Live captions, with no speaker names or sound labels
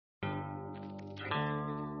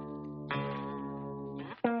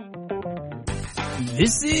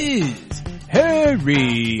This is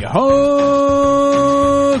Harry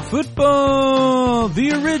Hog Football,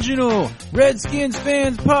 the original Redskins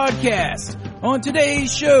fans podcast. On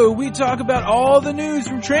today's show, we talk about all the news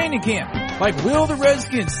from training camp, like will the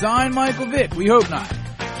Redskins sign Michael Vick? We hope not.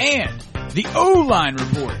 And the O-line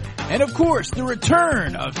report. And of course, the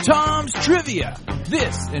return of Tom's Trivia.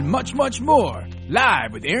 This and much, much more.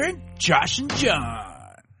 Live with Aaron, Josh, and John.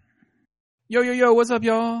 Yo, what's up,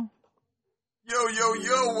 y'all? Yo,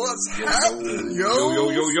 what's happening, yo?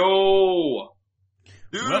 Yo.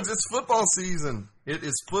 Dude, it's football season. It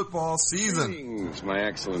is football season. Greetings, my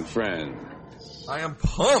excellent friend. I am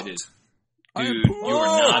pumped. Dude, you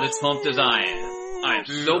are not as pumped as I am. I am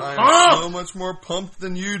so pumped. I am so much more pumped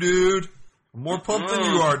than you, dude. I'm more pumped than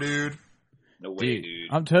you are, dude. No way,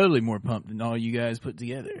 dude. I'm totally more pumped than all you guys put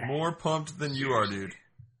together. More pumped than you are, dude.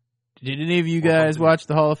 Did any of you guys watch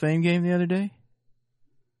the Hall of Fame game the other day?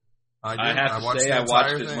 I have to say I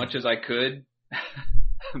watched as much as I could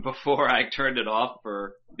before I turned it off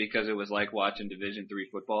because it was like watching Division III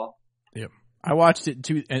football. Yep. I watched it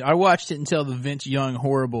too, and I watched it until the Vince Young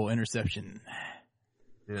horrible interception.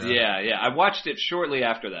 Yeah. I watched it shortly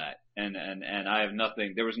after that, and I have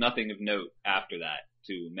nothing. There was nothing of note after that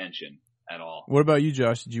to mention at all. What about you,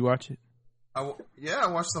 Josh? Did you watch it? I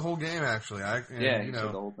watched the whole game actually. You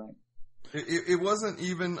saw the whole thing. It wasn't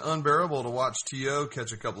even unbearable to watch T.O.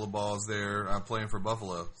 catch a couple of balls there playing for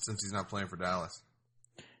Buffalo since he's not playing for Dallas.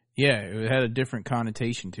 Yeah, it had a different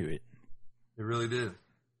connotation to it. It really did.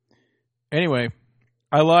 Anyway,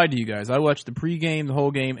 I lied to you guys. I watched the pregame, the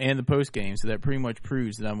whole game, and the postgame, so that pretty much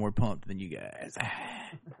proves that I'm more pumped than you guys.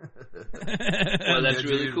 Well, that's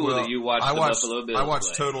really cool that you watched the Buffalo Bills. I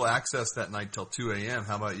watched play. Total Access that night till 2 a.m.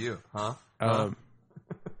 How about you? Huh?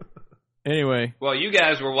 Anyway. Well, you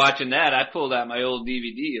guys were watching that. I pulled out my old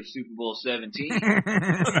DVD of Super Bowl 17.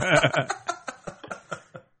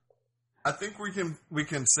 I think we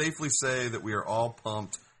can safely say that we are all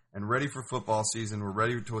pumped and ready for football season. We're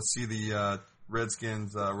ready to see the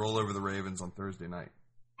Redskins roll over the Ravens on Thursday night.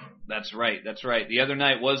 That's right. The other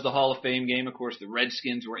night was the Hall of Fame game. Of course, the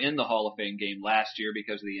Redskins were in the Hall of Fame game last year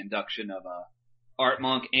because of the induction of Art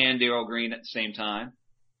Monk and Darrell Green at the same time.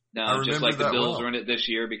 Now, just like the Bills are in it this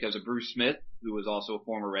year because of Bruce Smith, who was also a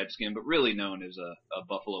former Redskin, but really known as a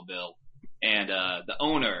Buffalo Bill, and the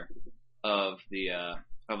owner of the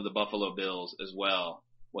Buffalo Bills as well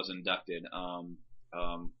was inducted.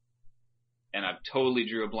 And I totally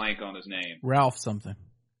drew a blank on his name. Ralph something.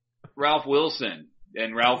 Ralph Wilson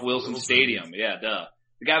and Ralph Wilson Stadium. Yeah, duh.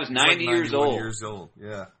 The guy was 90 years old.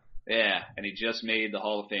 Yeah. Yeah, and he just made the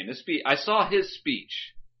Hall of Fame. I saw his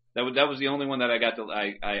speech. That was the only one that I got to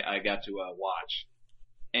watch.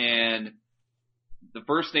 And the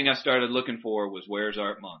first thing I started looking for was where's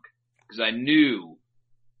Art Monk? Because I knew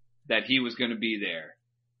that he was going to be there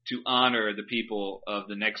to honor the people of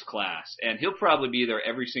the next class. And he'll probably be there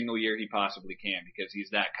every single year he possibly can because he's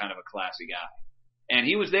that kind of a classy guy. And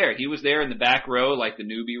he was there. He was there in the back row, like the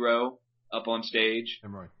newbie row, up on stage.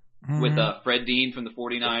 I'm right. With Fred Dean from the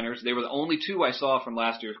 49ers. They were the only two I saw from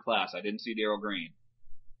last year's class. I didn't see Darrell Green.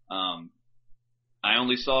 I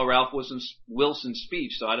only saw Ralph Wilson's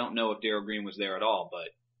speech, so I don't know if Darrell Green was there at all,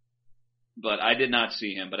 but I did not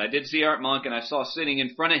see him. But I did see Art Monk, and I saw sitting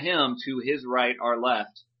in front of him to his right, our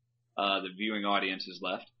left, the viewing audience's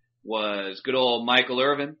left, was good old Michael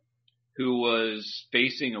Irvin, who was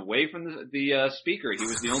facing away from the speaker. He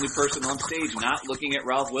was the only person on stage not looking at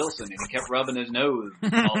Ralph Wilson, and he kept rubbing his nose a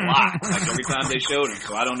lot, like every time they showed him.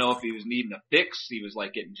 So I don't know if he was needing a fix. He was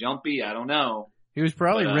like getting jumpy. I don't know. He was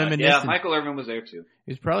probably reminiscing. Yeah, Michael Irvin was there too.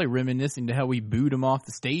 He was probably reminiscing to how we booed him off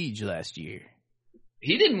the stage last year.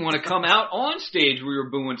 He didn't want to come out on stage. We were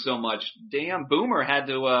booing so much. Damn, Boomer had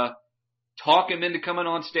to talk him into coming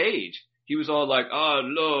on stage. He was all like, I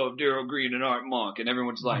love Darrell Green and Art Monk. And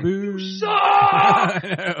everyone's like, Boo. You suck!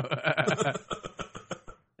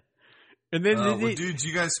 And then, dude,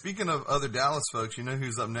 you guys, speaking of other Dallas folks, you know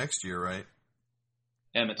who's up next year, right?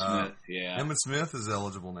 Emmitt Smith, yeah. Emmitt Smith is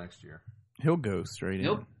eligible next year. He'll go straight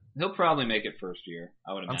in. He'll probably make it first year,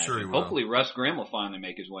 I would imagine. I'm sure he will. Hopefully Russ Grimm will finally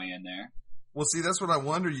make his way in there. Well, see, that's what I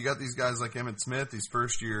wonder. You got these guys like Emmitt Smith, these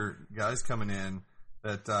first-year guys coming in,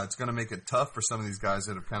 that it's going to make it tough for some of these guys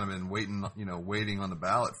that have kind of been waiting on the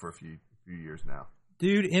ballot for a few years now.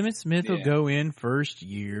 Dude, Emmitt Smith will go in first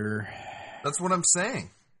year. That's what I'm saying.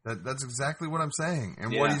 That's exactly what I'm saying.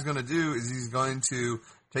 And what he's going to do is he's going to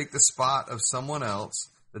take the spot of someone else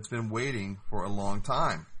that's been waiting for a long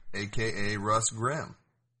time, a.k.a. Russ Grimm.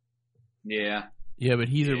 Yeah. Yeah, but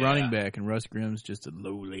he's a running back, and Russ Grimm's just a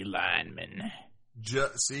lowly lineman.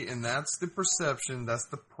 See, and that's the perception. That's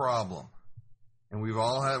the problem. And we've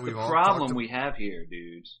all problem we have here,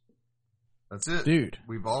 dudes. That's it, dude.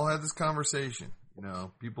 We've all had this conversation. You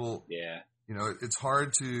know, people. Yeah. You know, it's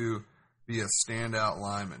hard to be a standout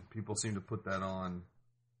lineman. People seem to put that on.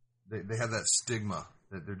 They have that stigma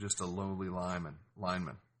that they're just a lowly lineman.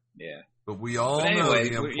 Yeah. But we all know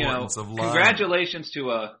the importance of linemen.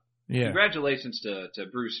 Congratulations to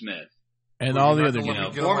Bruce Smith and all the other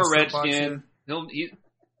former Redskin.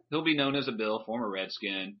 He'll be known as a Bill, former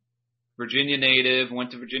Redskin, Virginia native,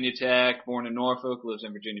 went to Virginia Tech, born in Norfolk, lives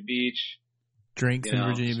in Virginia Beach. Drinks in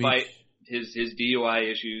Virginia despite Beach. His DUI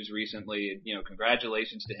issues recently, you know,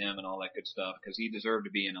 congratulations to him and all that good stuff because he deserved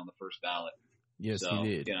to be in on the first ballot. Yes, he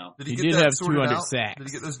did. You know, did he did have 200 sacks. Did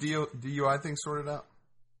he get those DUI things sorted out?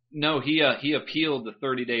 No, he appealed the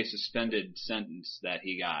 30-day suspended sentence that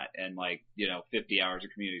he got and 50 hours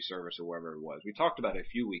of community service or whatever it was. We talked about it a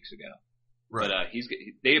few weeks ago. Right. But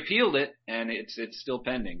they appealed it and it's still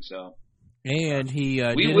pending. So. And he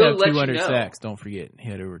did have 200 sacks. Don't forget, he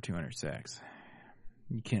had over 200 sacks.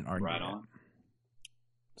 You can't argue. Right that. on.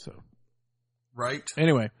 So. Right.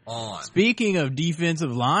 Anyway, on. Speaking of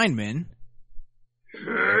defensive linemen.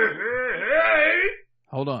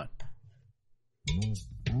 Hold on.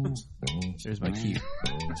 There's my cue.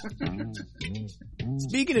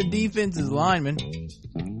 Speaking of defensive linemen,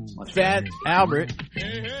 Fat Albert.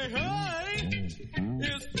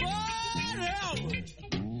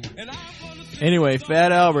 Anyway,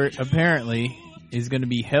 Fat Albert apparently is going to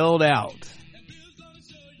be held out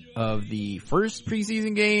of the first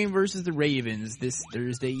preseason game versus the Ravens this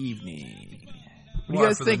Thursday evening. What do you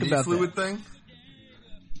guys think about fluid that? Thing?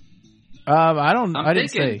 I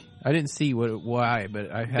didn't see why,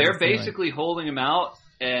 but I have. They're basically holding him out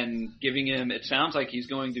and giving him. It sounds like he's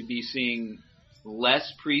going to be seeing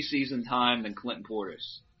less preseason time than Clinton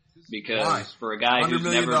Portis because for a guy who's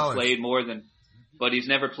never played more than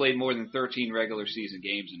 13 regular season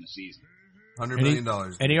games in a season. $100 million.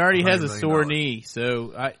 And he already has a sore knee,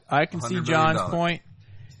 so I can see John's point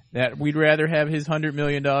that we'd rather have his $100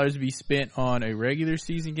 million be spent on a regular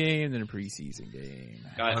season game than a preseason game.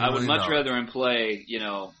 I would much rather him play,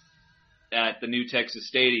 at the new Texas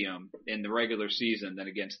Stadium in the regular season than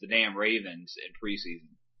against the damn Ravens in preseason.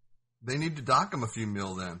 They need to dock him a few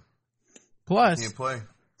mil then. Plus, he can't play.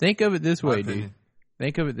 Think of it this way, dude.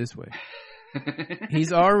 Think of it this way.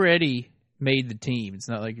 He's already made the team. It's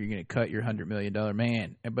not like you're going to cut your $100 million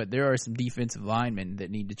man. But there are some defensive linemen that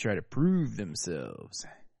need to try to prove themselves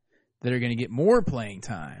that are going to get more playing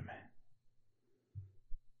time.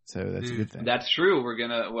 So that's a good thing. That's true. We're going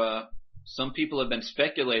to some people have been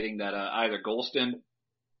speculating that either Golston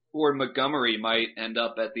or Montgomery might end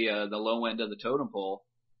up at the low end of the totem pole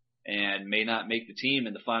and may not make the team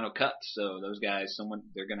in the final cut. So those guys,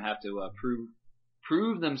 they're going to have to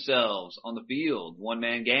prove themselves on the field.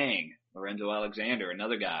 One-man gang. Lorenzo Alexander,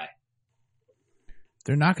 another guy.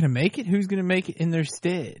 They're not going to make it? Who's going to make it in their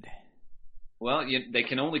stead? Well, they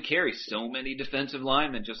can only carry so many defensive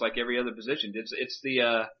linemen, just like every other position. It's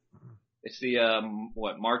the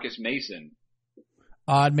Marcus Mason.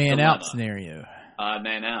 Odd man out scenario. Odd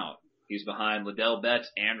man out. He's behind Liddell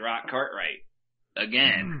Betts and Rock Cartwright.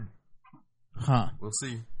 Again. Huh. We'll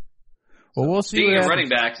see. Well, we'll see. Speaking of running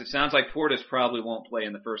backs, it sounds like Portis probably won't play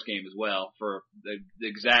in the first game as well for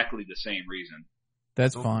exactly the same reason.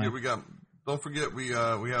 That's fine. Don't forget we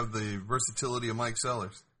have the versatility of Mike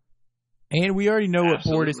Sellers. And we already know what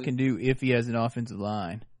Portis can do if he has an offensive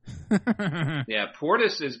line. Yeah,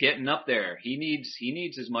 Portis is getting up there. He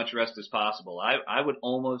needs as much rest as possible. I would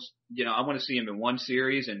almost, I want to see him in one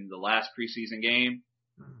series in the last preseason game.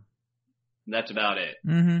 That's about it.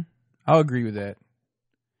 Mm-hmm. I'll agree with that.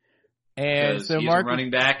 And so he's Mark, a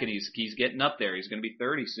running back, and he's getting up there. He's going to be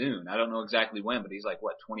 30 soon. I don't know exactly when, but he's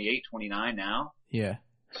 28, 29 now? Yeah.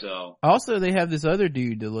 So also, they have this other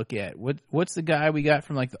dude to look at. What's the guy we got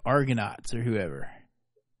from the Argonauts or whoever?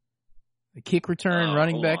 The kick return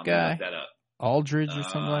running back guy? Look that up. Aldridge or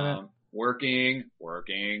something like that?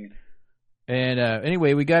 Working. And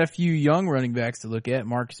anyway, we got a few young running backs to look at.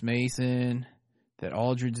 Marcus Mason, that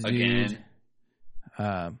Aldridge dude.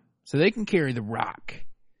 So they can carry the rock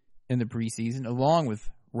in the preseason, along with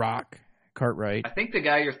Rock Cartwright. I think the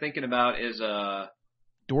guy you're thinking about is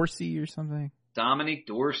Dorsey or something. Dominique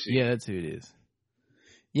Dorsey. Yeah, that's who it is.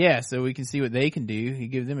 Yeah, so we can see what they can do. You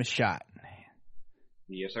give them a shot.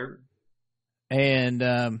 Yes, sir.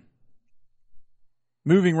 And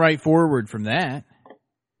moving right forward from that.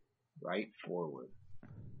 Right forward.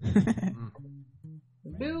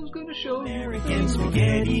 Bill's gonna show you American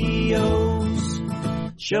SpaghettiOs.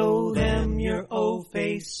 Show them your O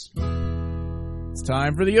face. It's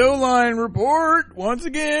time for the O-line report once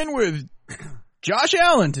again with Josh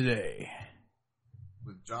Allen today.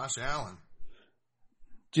 Josh Allen.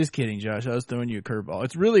 Just kidding, Josh. I was throwing you a curveball.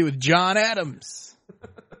 It's really with John Adams.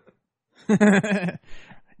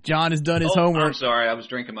 John has done his homework. I'm sorry. I was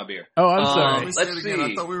drinking my beer. Oh, I'm sorry. Let me say it Let's again.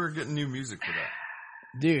 see. I thought we were getting new music for that.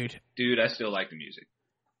 Dude, I still like the music.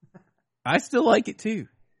 I still like it too.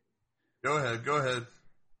 Go ahead. All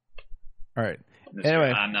right. Mr.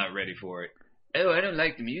 Anyway. I'm not ready for it. Oh, I don't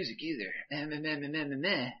like the music either. All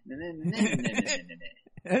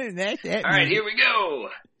right, here we go.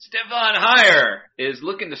 Stefan Heyer is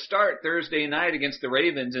looking to start Thursday night against the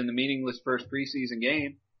Ravens in the meaningless first preseason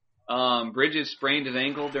game. Bridges sprained his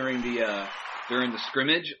ankle during the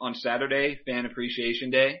scrimmage on Saturday, Fan Appreciation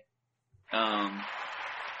Day.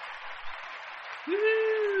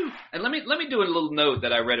 Woo! And let me do a little note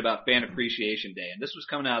that I read about Fan Appreciation Day, and this was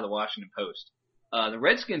coming out of the Washington Post. The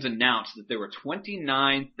Redskins announced that there were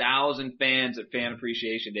 29,000 fans at Fan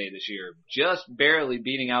Appreciation Day this year, just barely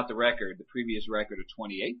beating out the previous record of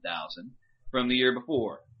 28,000 from the year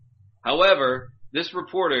before. However, this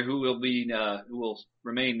reporter, who will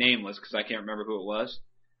remain nameless because I can't remember who it was,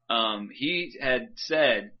 he had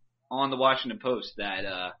said on the Washington Post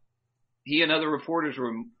that he and other reporters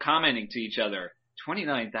were commenting to each other,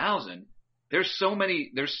 29,000. There's so much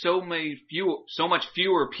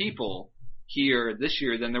fewer people here this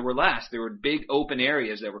year than there were last. There were big open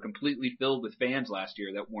areas that were completely filled with fans last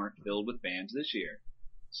year that weren't filled with fans this year.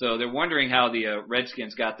 So they're wondering how the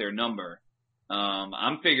Redskins got their number.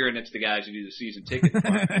 I'm figuring it's the guys who do the season ticket.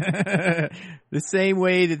 The same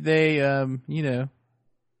way that they,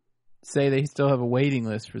 say they still have a waiting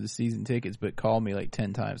list for the season tickets, but call me like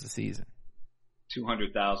 10 times a season.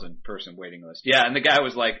 200,000 person waiting list. Yeah, and the guy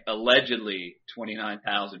was like, allegedly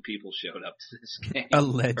 29,000 people showed up to this game.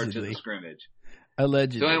 Allegedly. Or to the scrimmage.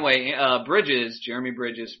 Allegedly. So anyway, Jeremy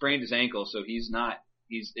Bridges sprained his ankle, so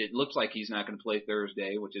it looks like he's not going to play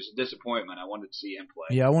Thursday, which is a disappointment. I wanted to see him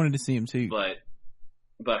play. Yeah, I wanted to see him too. But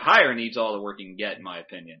Heyer needs all the work he can get, in my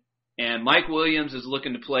opinion. And Mike Williams is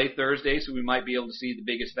looking to play Thursday, so we might be able to see the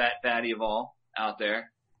biggest fat fatty of all out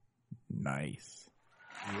there. Nice.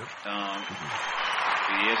 Yep.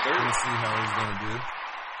 Yes, sir. We'll see how he's going to do.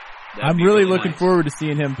 I'm really looking forward to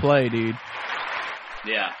seeing him play, dude.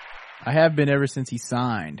 Yeah. I have been ever since he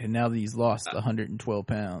signed, and now that he's lost 112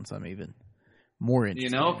 pounds, I'm even more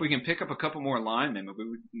interested. If we can pick up a couple more linemen,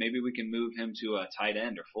 maybe we can move him to a tight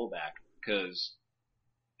end or fullback, because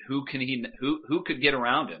who could get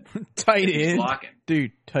around him? Tight end? Blocking.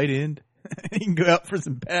 Dude, tight end. He can go out for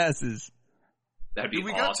some passes. That'd be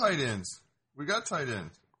we awesome. We got tight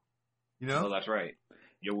ends. Oh, that's right.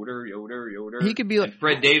 Yoder. He could be like and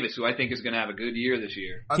Fred Davis, who I think is going to have a good year this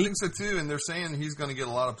year. I think so too, and they're saying he's going to get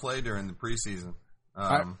a lot of play during the preseason.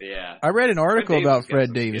 Yeah. I read an article about Fred got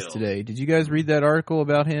some Davis skills. today. Did you guys read that article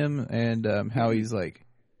about him and how he's like?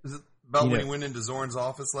 Is it about when he went into Zorn's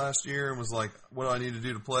office last year and was like, "What do I need to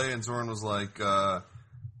do to play?" And Zorn was like,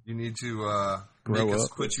 "You need to Grow make us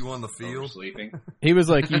up. put you on the field." Sleeping. He was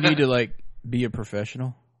like, "You need to like be a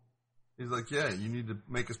professional." He's like, "Yeah, you need to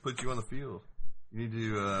make us put you on the field. You need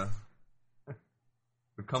to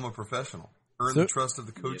become a professional, earn the trust of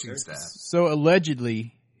the coaching staff." So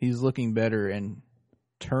allegedly, he's looking better and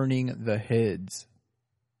turning the heads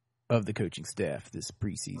of the coaching staff this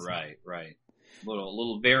preseason. Right.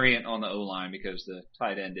 Little variant on the O-line because the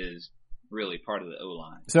tight end is really part of the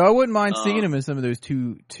O-line. So I wouldn't mind seeing him in some of those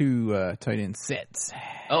two tight end sets.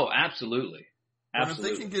 Oh, absolutely. And if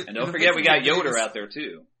they can get- and don't and if forget they we can got get Yoder Davis- out there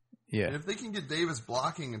too. Yeah. And if they can get Davis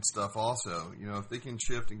blocking and stuff also, if they can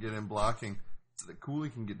shift and get him blocking so that Cooley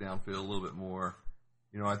can get downfield a little bit more,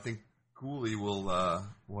 I think Cooley will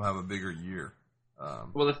have a bigger year.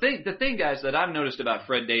 Well, the thing, guys, that I've noticed about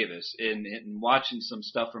Fred Davis in watching some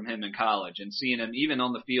stuff from him in college and seeing him even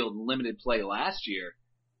on the field in limited play last year,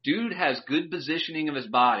 dude has good positioning of his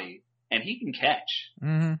body and he can catch.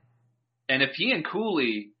 Mm-hmm. And if he and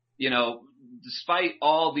Cooley, despite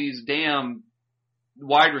all these damn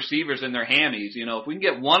wide receivers in their hammies, if we can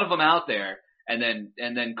get one of them out there and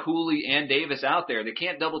then Cooley and Davis out there, they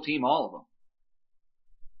can't double team all of them.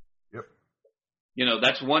 Yep.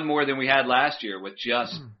 That's one more than we had last year with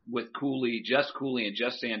Cooley and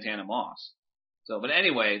just Santana Moss. So, but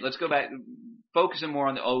anyway, let's go back, focusing more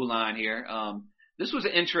on the O-line here. This was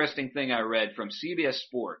an interesting thing I read from CBS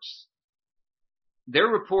Sports. They're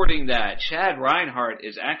reporting that Chad Reinhardt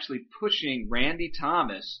is actually pushing Randy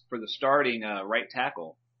Thomas for the starting right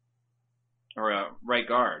tackle or right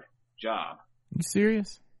guard job. You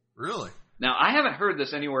serious? Really? Now, I haven't heard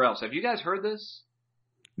this anywhere else. Have you guys heard this?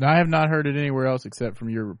 No, I have not heard it anywhere else except from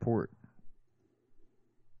your report.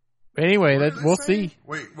 But anyway, What are they we'll saying? see.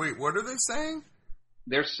 Wait, what are they saying?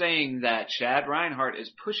 they're saying that Chad Reinhardt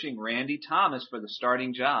is pushing Randy Thomas for the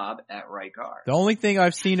starting job at right guard. The only thing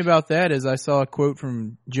I've seen about that is I saw a quote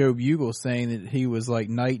from Joe Bugle saying that he was like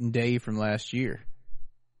night and day from last year.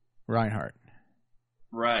 Reinhardt.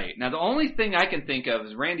 Right. Now the only thing I can think of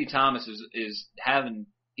is Randy Thomas is having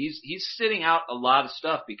he's sitting out a lot of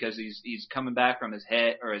stuff because he's coming back from his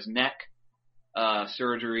head or his neck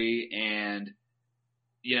surgery, and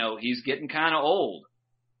he's getting kind of old.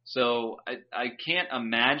 So I can't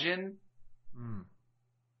imagine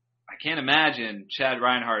Chad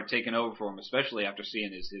Reinhardt taking over for him, especially after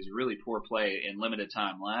seeing his really poor play in limited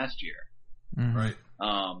time last year. Mm-hmm. Right.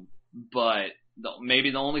 But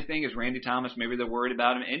maybe the only thing is Randy Thomas. Maybe they're worried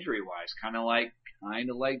about him injury wise, kind of like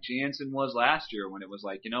Jansen was last year when it was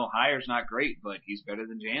like, Heyer's not great, but he's better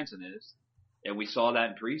than Jansen is, and we saw that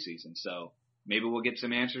in preseason. So maybe we'll get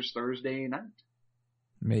some answers Thursday night.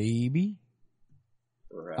 Maybe.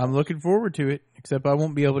 I'm looking forward to it, except I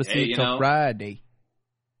won't be able to see it till Friday.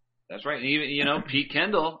 That's right. And even, Pete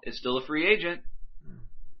Kendall is still a free agent.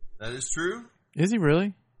 That is true. Is he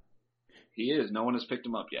really? He is. No one has picked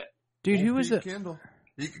him up yet. Dude, who was it? Kendall.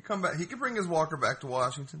 He could come back. He could bring his walker back to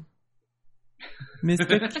Washington.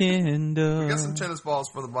 Mr. Kendall. We got some tennis balls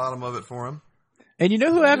for the bottom of it for him. And you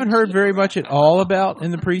know who I haven't heard very much at all about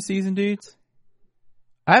in the preseason, dudes?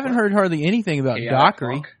 I haven't heard hardly anything about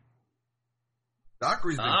Dockery.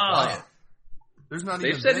 Dockery's been quiet. There's not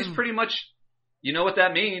They've said he's pretty much, you know what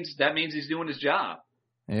that means? That means he's doing his job.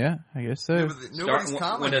 Yeah, I guess so. Nobody's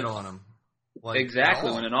commented on him.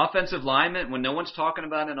 Exactly. When an offensive lineman, when no one's talking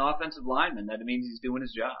about an offensive lineman, that means he's doing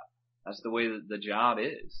his job. That's the way that the job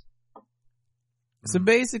is. So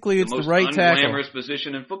basically, it's the right tackle. The most unglamorous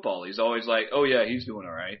position in football. He's always like, oh yeah, he's doing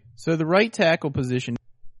all right. So the right tackle position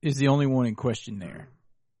is the only one in question there.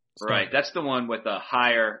 Right. That's the one with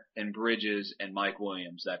Heyer and Bridges and Mike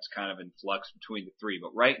Williams. That's kind of in flux between the three.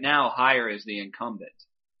 But right now, Heyer is the incumbent.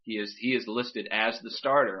 He is listed as the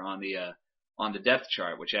starter on the depth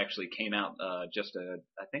chart, which actually came out just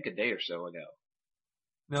I think a day or so ago.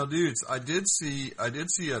 Now, dudes, I did see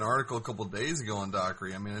an article a couple of days ago on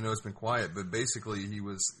Dockery. I mean, I know it's been quiet, but basically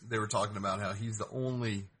they were talking about how he's the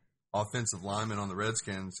only offensive lineman on the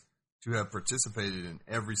Redskins to have participated in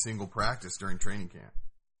every single practice during training camp.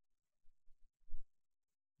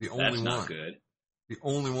 The only That's one. Not good. The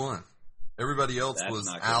only one. Everybody else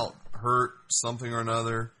was out, hurt, something or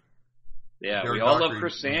another. Yeah, we all love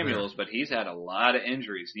Chris Samuels, but he's had a lot of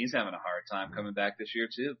injuries. He's having a hard time coming back this year,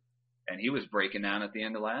 too. And he was breaking down at the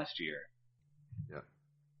end of last year. Yeah.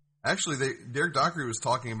 Actually, Derek Dockery was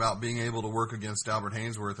talking about being able to work against Albert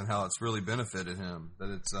Haynesworth and how it's really benefited him. That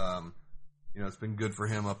it's, it's been good for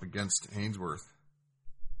him up against Haynesworth.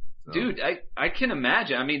 So. Dude, I can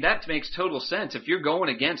imagine. I mean, that makes total sense. If you're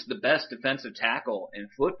going against the best defensive tackle in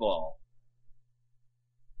football,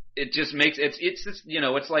 it just makes it's just,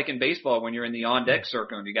 it's like in baseball when you're in the on deck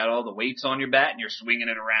circle and you got all the weights on your bat and you're swinging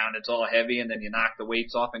it around. It's all heavy, and then you knock the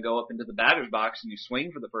weights off and go up into the batter's box and you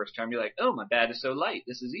swing for the first time. You're like, oh, my bat is so light.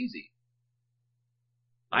 This is easy.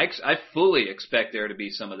 I fully expect there to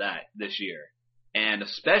be some of that this year, and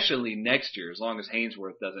especially next year, as long as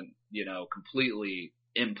Haynesworth doesn't, completely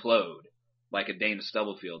implode like a Dana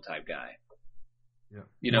Stubblefield type guy. Yeah.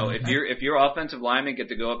 If your offensive linemen get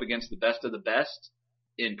to go up against the best of the best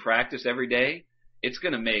in practice every day, it's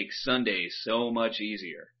going to make Sundays so much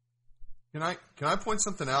easier. Can I point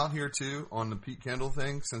something out here too on the Pete Kendall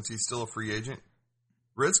thing, since he's still a free agent?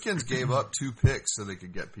 Redskins gave up 2 picks so they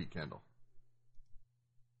could get Pete Kendall.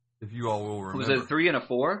 If you all will remember. Was it a 3 and a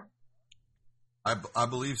 4? I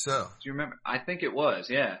believe so. Do you remember? I think it was,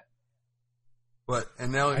 yeah.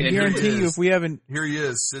 And now I guarantee you, if we haven't, here he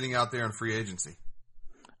is sitting out there in free agency.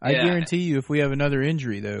 I guarantee you, if we have another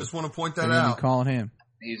injury, though, just want to point that out. Calling him,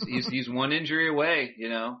 he's one injury away.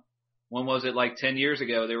 When was it? Like 10 years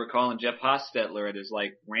ago, they were calling Jeff Hostetler at his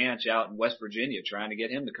ranch out in West Virginia, trying to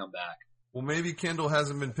get him to come back. Well, maybe Kendall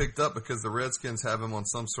hasn't been picked up because the Redskins have him on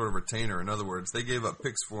some sort of retainer. In other words, they gave up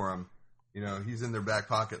picks for him. He's in their back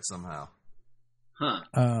pocket somehow. Huh?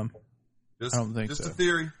 I don't think so. Just a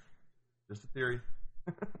theory. Just a theory.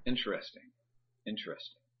 Interesting.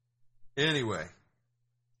 Anyway.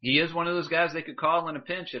 He is one of those guys they could call in a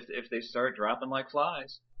pinch if they start dropping like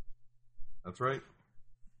flies. That's right.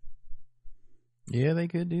 Yeah, they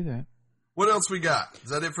could do that. What else we got?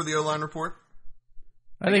 Is that it for the O-line report?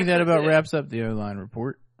 I think that about wraps up the O-line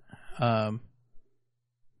report.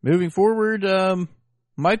 Moving forward,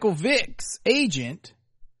 Michael Vick's agent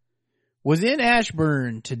was in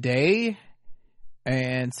Ashburn today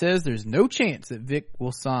and says there's no chance that Vick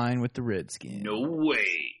will sign with the Redskins. No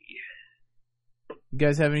way. You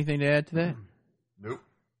guys have anything to add to that? Nope.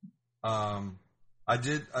 I I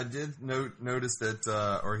did notice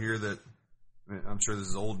that, or hear that, I'm sure this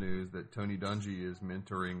is old news, that Tony Dungy is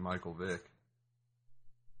mentoring Michael Vick.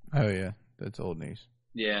 Oh, yeah. That's old news.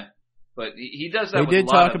 Yeah. But he does that They with did a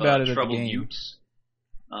lot talk of about it at the troubled game. youths.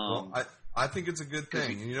 Well, I think it's a good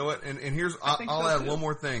thing. And you know what? And here's, think I'll so, add too. one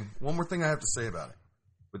more thing. One more thing I have to say about it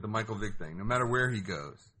with the Michael Vick thing. No matter where he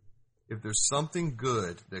goes, if there's something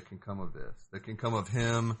good that can come of this, that can come of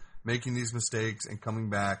him making these mistakes and coming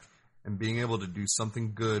back and being able to do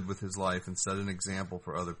something good with his life and set an example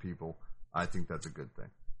for other people, I think that's a good thing.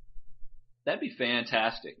 That'd be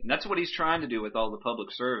fantastic. And that's what he's trying to do with all the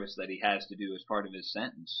public service that he has to do as part of his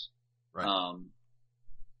sentence. Right.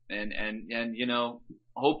 And you know,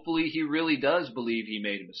 hopefully he really does believe he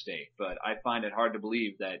made a mistake, but I find it hard to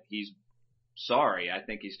believe that he's sorry. I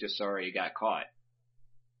think he's just sorry he got caught.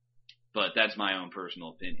 But that's my own personal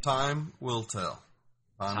opinion. Time will tell.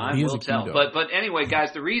 Time He is will a key tell. dog. But anyway,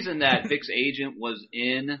 guys, the reason that Vick's agent was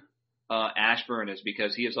in Ashburn is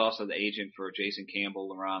because he is also the agent for Jason Campbell,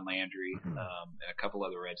 LaRon Landry, and a couple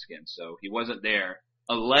other Redskins. So he wasn't there.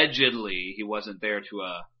 Allegedly, he wasn't there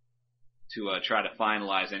to try to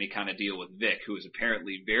finalize any kind of deal with Vick, who is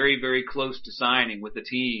apparently very, very close to signing with the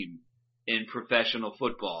team in professional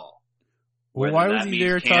football. Well, Whether why that was he means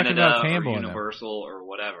there talking Canada about Campbell or and them? Universal or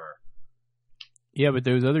whatever? Yeah, but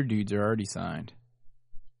those other dudes are already signed.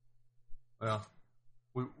 Well,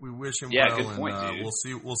 we wish him Yeah, well, good point, and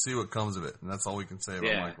dude. we'll see what comes of it, and that's all we can say about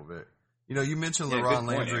Yeah. Michael Vick. You know, you mentioned Yeah, LaRon good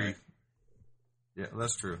point, Landry. Eric. Yeah,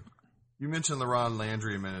 that's true. You mentioned LaRon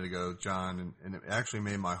Landry a minute ago, John, and it actually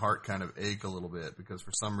made my heart kind of ache a little bit because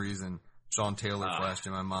for some reason Sean Taylor flashed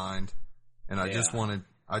in my mind, and I just want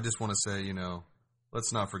to say, you know,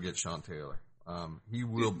 let's not forget Sean Taylor. He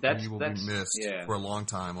will be missed for a long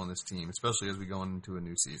time on this team, especially as we go into a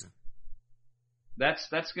new season. That's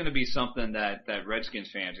going to be something that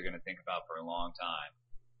Redskins fans are going to think about for a long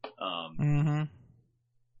time.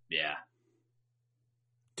 Yeah.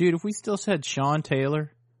 Dude, if we still said Sean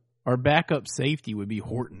Taylor, our backup safety would be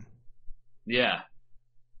Horton. Yeah.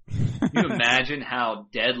 Can you imagine how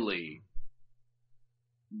deadly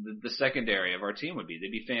the secondary of our team would be?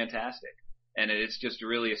 They'd be fantastic. And it's just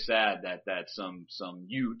really sad that some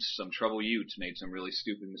trouble Utes made some really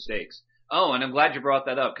stupid mistakes. Oh, and I'm glad you brought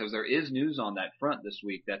that up because there is news on that front this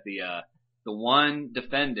week that the one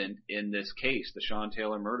defendant in this case, the Sean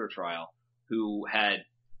Taylor murder trial, who had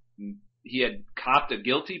copped a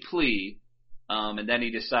guilty plea, and then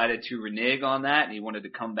he decided to renege on that, and he wanted to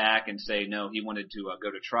come back and say no, he wanted to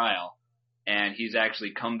go to trial, and he's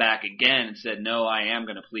actually come back again and said no, I am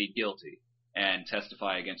going to plead guilty and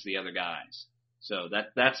testify against the other guys. So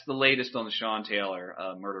that's the latest on the Sean Taylor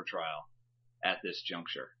murder trial at this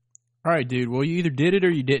juncture. All right, dude. Well, you either did it or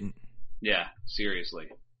you didn't. Yeah, seriously.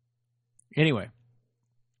 Anyway,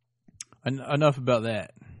 enough about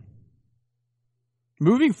that.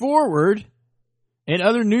 Moving forward, in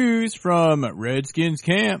other news from Redskins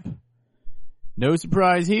camp, no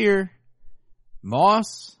surprise here,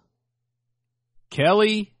 Moss,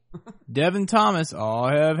 Kelly, Devin Thomas all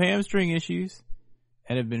have hamstring issues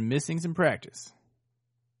and have been missing some practice.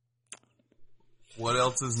 What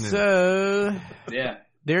else is new? So, Yeah.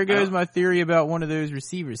 there goes my theory about one of those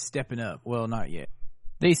receivers stepping up. Well, not yet.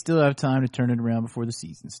 They still have time to turn it around before the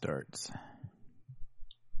season starts.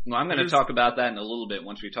 Well, I'm going to talk about that in a little bit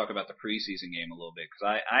once we talk about the preseason game a little bit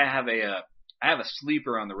because I have a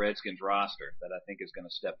sleeper on the Redskins roster that I think is going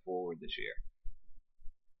to step forward this year.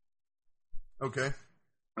 Okay.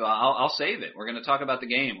 Well, I'll save it. We're going to talk about the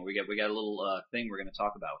game. We got a little thing we're going to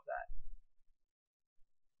talk about with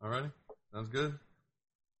that. All righty. Sounds good.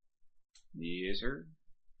 Yes, sir.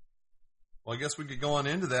 Well, I guess we could go on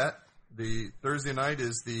into that. The Thursday night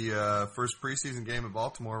is the first preseason game in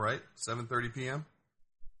Baltimore, right? 7:30 p.m.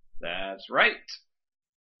 That's right.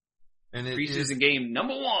 And it Preseason game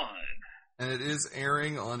number 1. And it is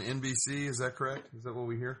airing on NBC. Is that correct? Is that what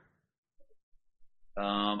we hear?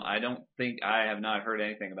 I have not heard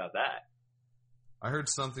anything about that. I heard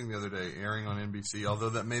something the other day airing on NBC, although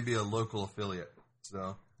that may be a local affiliate.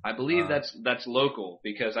 So I believe that's local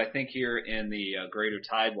because I think here in the greater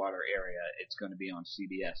Tidewater area, it's going to be on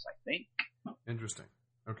CBS, I think. Interesting.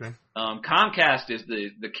 Okay. Comcast is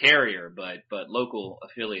the carrier, but local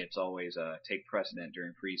affiliates always take precedent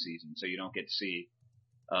during preseason, so you don't get to see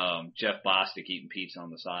Jeff Bostic eating pizza on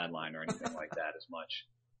the sideline or anything like that as much.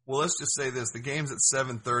 Well, let's just say this: the game's at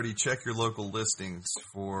 7:30. Check your local listings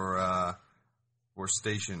for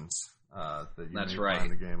stations that you That's may right.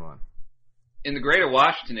 find the game on. In the greater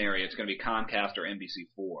Washington area, it's going to be Comcast or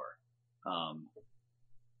NBC4.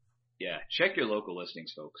 Yeah, check your local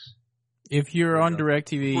listings, folks. If you're on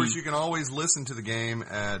DirecTV, Of course, you can always listen to the game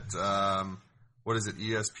at what is it,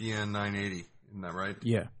 ESPN 980, isn't that right?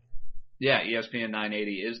 Yeah. Yeah, ESPN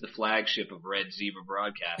 980 is the flagship of Red Zebra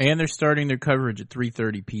Broadcast. And they're starting their coverage at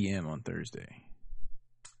 3:30 p.m. on Thursday.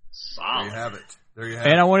 Solid. There you have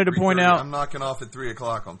it. And I wanted to point out, I'm knocking off at 3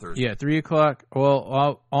 o'clock on Thursday. Yeah, 3 o'clock.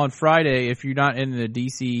 Well, on Friday, if you're not in the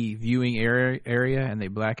DC viewing area and they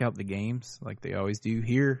black out the games like they always do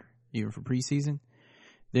here, even for preseason,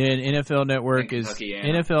 then NFL Network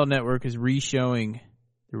is re-showing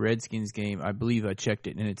the Redskins game. I believe I checked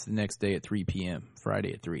it, and it's the next day at 3 p.m.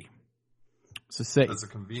 Friday at 3. So that's a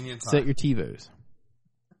convenient time. Set your TiVos.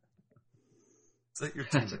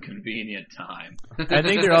 That's a convenient time. I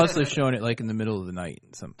think they're also showing it like in the middle of the night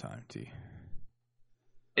sometime too.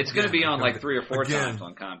 It's going to be on like 3 or 4 times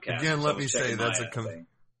on Comcast. Again, let me say that's a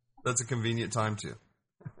convenient time too.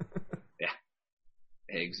 Yeah,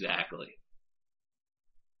 exactly.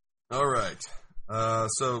 All right.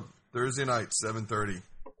 So Thursday night, 7:30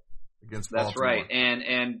 against Baltimore. That's right.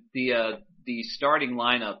 And the starting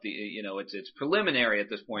lineup, it's preliminary at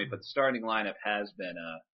this point, but the starting lineup has been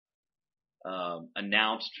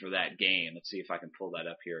announced for that game. Let's see if I can pull that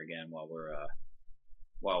up here again while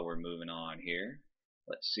we're moving on here.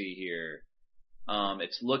 Let's see here.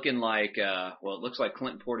 It's looking like it looks like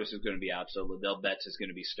Clinton Portis is going to be out, so Liddell Betts is going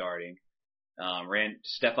to be starting.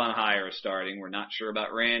 Stefan Heyer is starting. We're not sure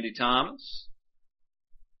about Randy Thomas.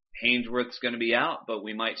 Hainsworth's going to be out, but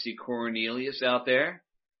we might see Cornelius out there.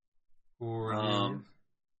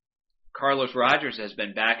 Carlos Rogers has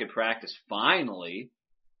been back at practice finally.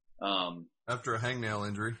 After a hangnail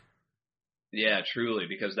injury. Yeah, truly,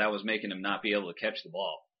 because that was making him not be able to catch the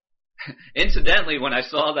ball. Incidentally, when I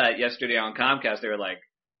saw that yesterday on Comcast, they were like,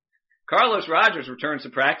 Carlos Rogers returns to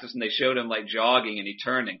practice, and they showed him like jogging, and he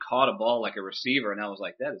turned and caught a ball like a receiver, and I was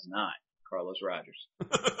like, that is not Carlos Rogers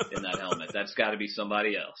in that helmet. That's got to be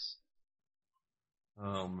somebody else.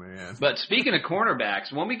 Oh, man. But speaking of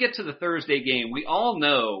cornerbacks, when we get to the Thursday game, we all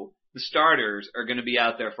know the starters are going to be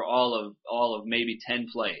out there for all of maybe 10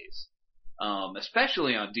 plays,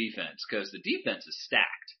 especially on defense, because the defense is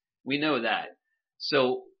stacked. We know that.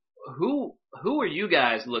 So who are you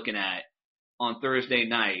guys looking at on Thursday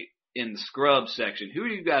night in the scrub section? Who are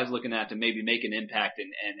you guys looking at to maybe make an impact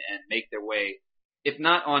and make their way, if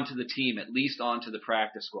not onto the team, at least onto the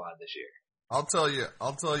practice squad this year? I'll tell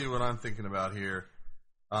you what I'm thinking about here.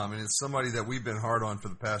 And it's somebody that we've been hard on for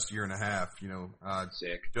the past year and a half,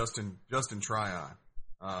 Sick. Justin Tryon.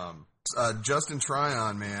 Justin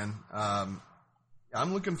Tryon, man,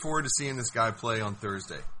 I'm looking forward to seeing this guy play on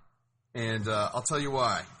Thursday. And I'll tell you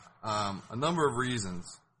why. A number of reasons.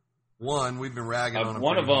 One, we've been ragging on him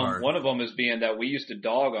pretty hard. One of them is being that we used to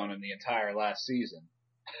dog on him the entire last season.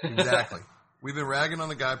 Exactly. We've been ragging on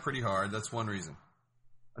the guy pretty hard. That's one reason.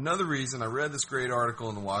 Another reason, I read this great article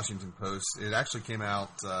in the Washington Post. It actually came out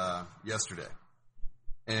yesterday.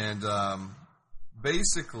 And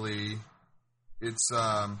basically, it's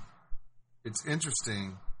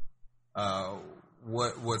interesting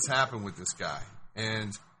what's happened with this guy.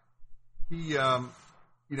 And he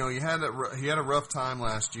had a rough time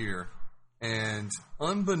last year. And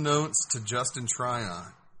unbeknownst to Justin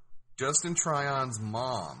Tryon's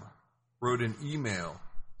mom wrote an email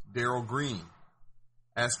to Darrell Green,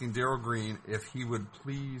 asking Darrell Green if he would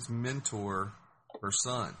please mentor her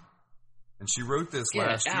son. And she wrote this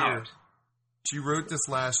last year. She wrote this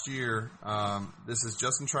last year. This is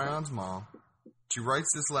Justin Tryon's mom. She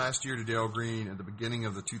writes this last year to Darrell Green at the beginning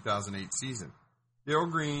of the 2008 season. Darrell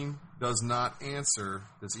Green does not answer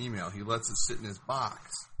this email. He lets it sit in his box.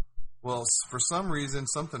 Well, for some reason,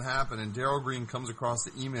 something happened, and Darrell Green comes across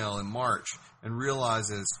the email in March and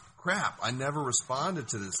realizes, crap, I never responded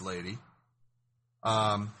to this lady.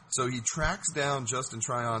 So he tracks down Justin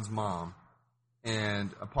Tryon's mom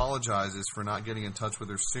and apologizes for not getting in touch with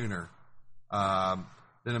her sooner.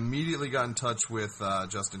 Then immediately got in touch with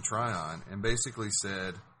Justin Tryon and basically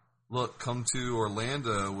said, look, come to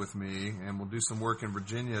Orlando with me and we'll do some work in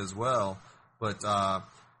Virginia as well. But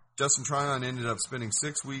Justin Tryon ended up spending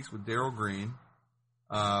 6 weeks with Darrell Green.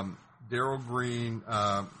 Darrell Green,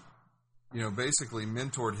 basically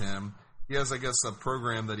mentored him. He has, I guess, a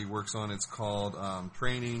program that he works on. It's called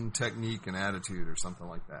Training, Technique, and Attitude or something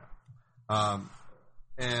like that.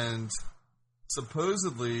 And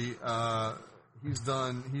supposedly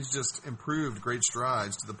he's just improved great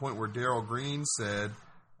strides to the point where Darrell Green said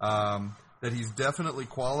that he's definitely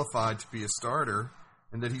qualified to be a starter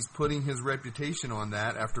and that he's putting his reputation on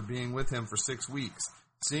that after being with him for 6 weeks.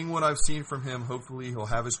 Seeing what I've seen from him, hopefully he'll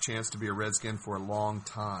have his chance to be a Redskin for a long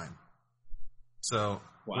time. So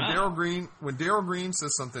when Darrell Green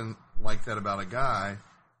says something like that about a guy,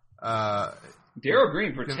 Darrell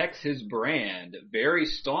Green protects his brand very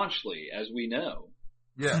staunchly, as we know.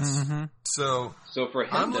 Yes. Mm-hmm. So for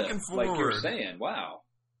him I'm to, looking forward. like you're saying, wow.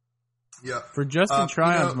 Yeah. For Justin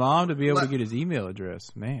Tryon's mom to be able to get his email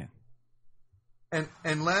address, man.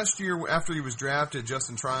 And last year, after he was drafted,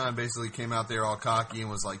 Justin Tryon basically came out there all cocky and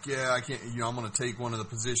was like, "Yeah, I can't. I'm going to take one of the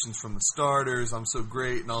positions from the starters. I'm so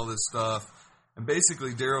great and all this stuff." And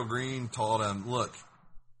basically, Darrell Green told him, "Look,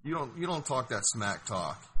 you don't talk that smack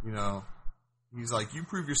talk. He's like, you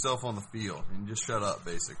prove yourself on the field and just shut up,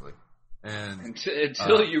 basically." And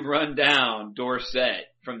until you run down Dorsett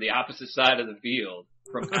from the opposite side of the field,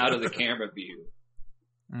 from out of the camera view.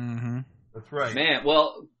 Mm-hmm. That's right. Man,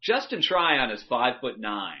 well, Justin Tryon is 5'9",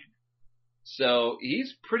 so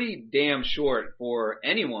he's pretty damn short for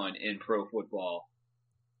anyone in pro football.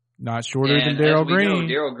 Not shorter than Darrell Green.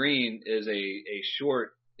 Darrell Green is a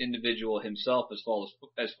short individual himself as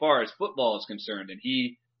far as football is concerned, and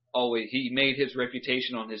he made his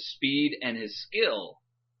reputation on his speed and his skill.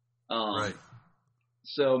 Right.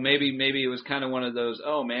 So maybe it was kind of one of those,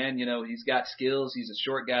 oh man, he's got skills. He's a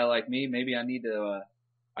short guy like me. Maybe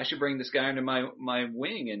I should bring this guy under my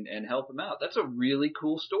wing and help him out. That's a really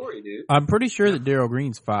cool story, dude. I'm pretty sure that Darrell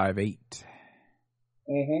Green's 5'8".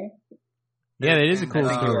 Mm-hmm. Yeah, that is a cool I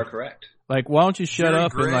think you story. are correct. Like, why don't you shut Jerry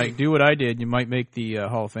up Gray. and do what I did? You might make the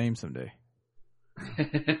Hall of Fame someday.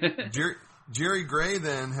 Jerry Gray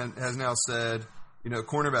then has now said,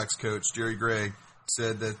 cornerbacks coach Jerry Gray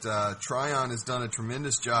said that Tryon has done a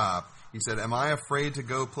tremendous job. He said, "Am I afraid to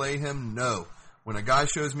go play him? No. When a guy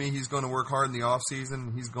shows me he's going to work hard in the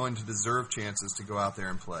offseason, he's going to deserve chances to go out there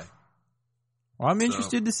and play." Well, I'm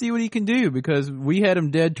interested to see what he can do because we had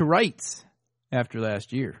him dead to rights after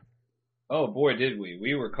last year. Oh boy, did we!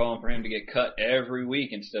 We were calling for him to get cut every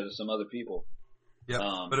week instead of some other people.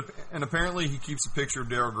 Yeah, and apparently he keeps a picture of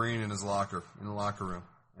Darrell Green in the locker room,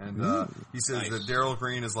 and he says that Darrell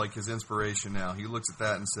Green is like his inspiration now. He looks at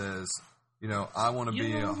that and says, "I want to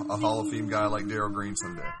be a Hall of Fame guy like Darrell Green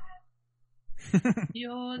someday."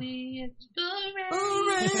 You're the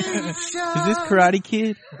inspiration. Is this Karate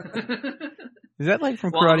Kid? Is that like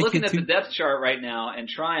from Karate Kid 2? I'm looking at the depth chart right now, and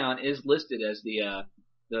Tryon is listed as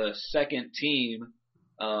the second team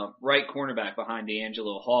right cornerback behind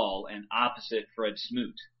D'Angelo Hall and opposite Fred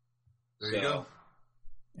Smoot. There you go.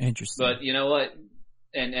 Interesting. But you know what?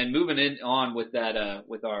 And moving on with that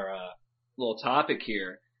with our little topic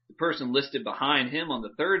here, the person listed behind him on the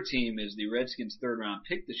third team is the Redskins' third-round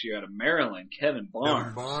pick this year out of Maryland, Kevin Barnes.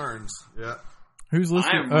 Kevin Barnes, yeah. Who's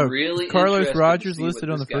listed? I'm really is Carlos interested Rogers to see listed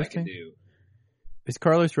what on the this guy first can team? do. Is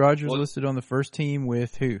Carlos Rogers listed on the first team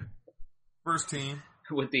with who? First team.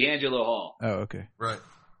 With D'Angelo Hall. Oh, okay. Right.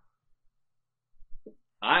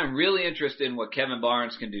 I'm really interested in what Kevin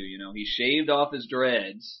Barnes can do. He shaved off his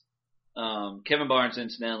dreads. Kevin Barnes,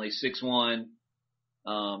 incidentally, 6'1",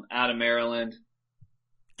 out of Maryland.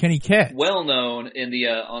 Can he catch? Well known in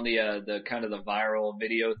the kind of the viral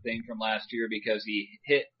video thing from last year because he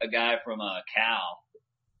hit a guy from Cal.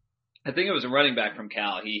 I think it was a running back from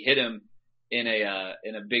Cal. He hit him in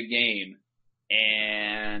a big game,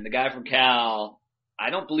 and the guy from Cal, I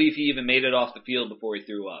don't believe he even made it off the field before he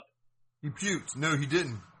threw up. He puked. No, he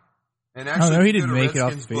didn't. And actually, no, he didn't make it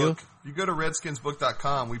off the field. If you go to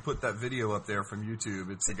redskinsbook.com, we put that video up there from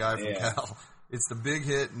YouTube. It's the guy from Cal. It's the big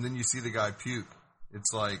hit, and then you see the guy puke.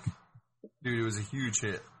 It's like, dude, it was a huge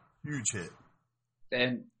hit. Huge hit.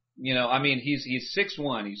 And, he's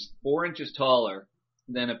 6'1". He's 4 inches taller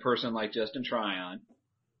than a person like Justin Tryon.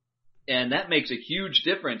 And that makes a huge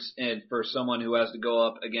difference for someone who has to go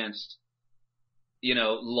up against,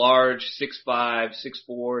 large 6'5",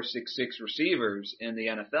 6'4", 6'6" receivers in the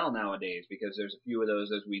NFL nowadays, because there's a few of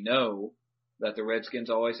those, as we know, that the Redskins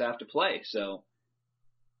always have to play. So,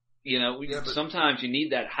 sometimes you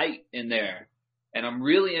need that height in there. And I'm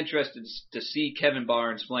really interested to see Kevin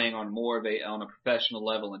Barnes playing on on a professional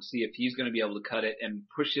level and see if he's going to be able to cut it and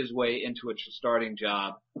push his way into a starting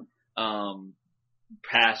job,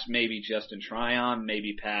 past maybe Justin Tryon,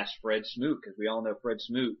 maybe past Fred Smoot, because we all know Fred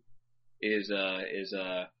Smoot is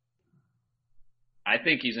I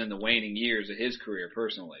think he's in the waning years of his career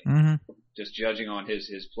personally, just judging on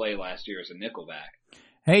his play last year as a nickelback.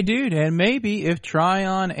 Hey, dude, and maybe if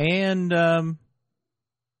Tryon and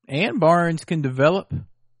Barnes can develop,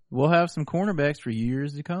 we'll have some cornerbacks for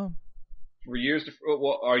years to come. For years to,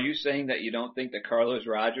 well, are you saying that you don't think that Carlos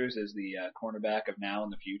Rogers is the cornerback of now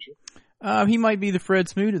and the future? He might be the Fred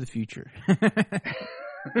Smoot of the future.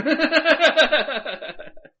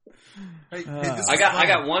 I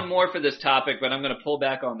got one more for this topic, but I'm going to pull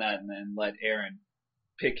back on that and then let Aaron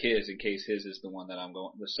pick his in case his is the one that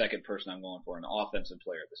the second person I'm going for, an offensive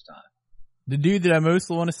player this time. The dude that I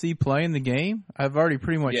mostly want to see play in the game, I've already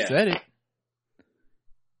pretty much said it.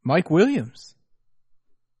 Mike Williams.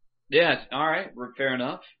 Yeah, all right, fair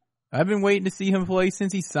enough. I've been waiting to see him play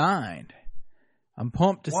since he signed. I'm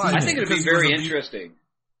pumped to see him. I think it'd be very interesting.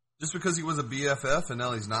 Just because he was a BFF and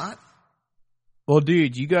now he's not? Well,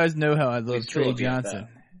 dude, you guys know how I love Trey Johnson.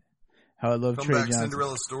 How I love Trey Johnson.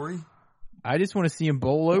 Cinderella story? I just want to see him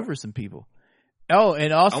bowl over some people. Oh,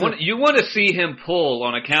 and also... you want to see him pull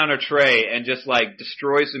on a counter Trey and just, like,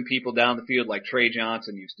 destroy some people down the field like Trey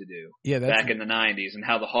Johnson used to do back in the 90s and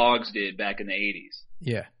how the Hogs did back in the 80s.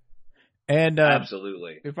 Yeah. And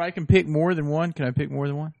absolutely. If I can pick more than one, can I pick more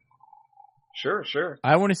than one? Sure.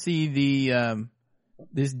 I want to see the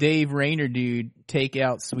this Dave Rayner dude take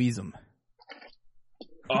out Sweezum.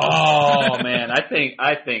 Oh man, I think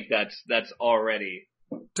that's already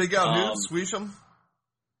take out who? Sweezum?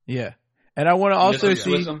 Yeah. And I want to also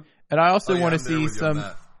see and I also want to see some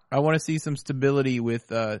I want to see some stability with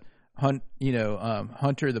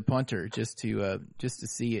Hunter the punter just to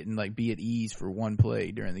see it and like be at ease for one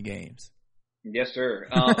play during the games. Yes, sir.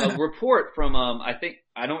 A report from I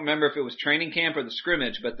don't remember if it was training camp or the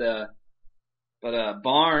scrimmage, but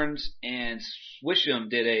Barnes and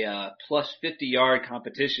Swisham did a plus 50-yard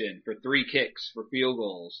competition for 3 kicks for field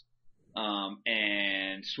goals.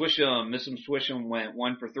 And Swisham went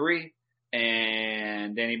 1 for 3,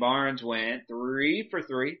 and Danny Barnes went 3 for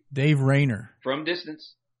 3. Dave Rayner from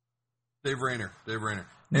distance. Dave Rayner. Yeah, Dave Rayner.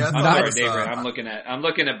 I'm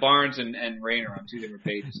looking at Barnes and Rayner on 2 different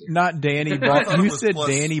pages here. Not Danny Barnes. You said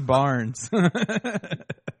Danny Barnes. I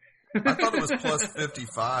thought it was plus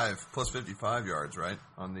 55 yards, right?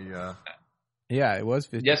 On the yeah, it was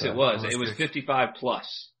 55. Yes, it was. It was 55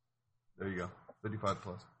 plus. There you go. 55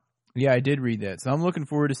 plus. Yeah, I did read that. So I'm looking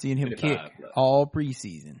forward to seeing him kick all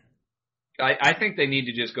preseason. I think they need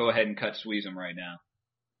to just go ahead and cut Sweezum right now.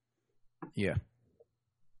 Yeah.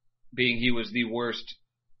 Being he was the worst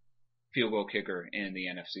field goal kicker in the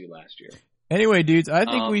NFC last year. Anyway, dudes, I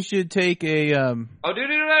think we should take a I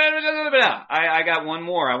got one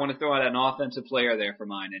more. I want to throw out an offensive player there for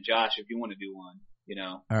mine. And Josh, if you want to do one,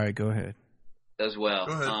 All right, go ahead. As well.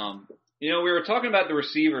 Go ahead. We were talking about the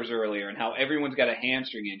receivers earlier and how everyone's got a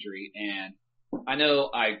hamstring injury, and I know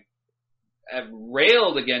I have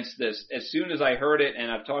railed against this as soon as I heard it,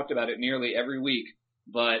 and I've talked about it nearly every week.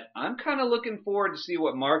 But I'm kind of looking forward to see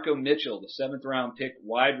what Marco Mitchell, the 7th round pick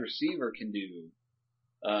wide receiver, can do.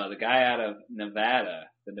 The guy out of Nevada,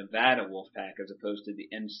 the Nevada Wolfpack, as opposed to the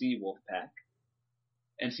NC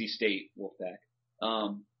State Wolfpack.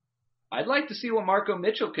 I'd like to see what Marco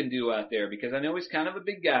Mitchell can do out there because I know he's kind of a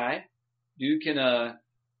big guy.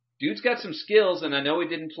 Dude's got some skills, and I know he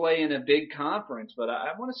didn't play in a big conference, but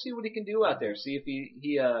I want to see what he can do out there. See if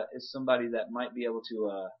he is somebody that might be able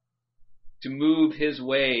to move his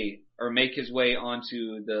way or make his way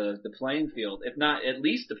onto the playing field, if not at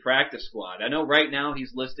least the practice squad. I know right now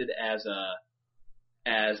he's listed as the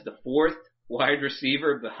 4th wide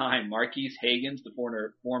receiver behind Marquise Hagans, the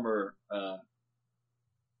former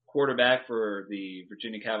quarterback for the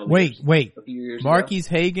Virginia Cavaliers. Wait. A few years Marquise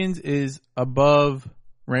ago. Hagans is above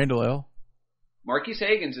Randall L. Marquise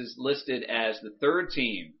Hagans is listed as the 3rd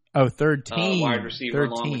team. Oh, 3rd team. Wide receiver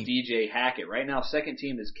along with DJ Hackett. Right now, 2nd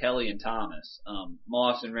team is Kelly and Thomas.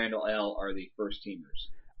 Moss and Randall L. are the 1st teamers.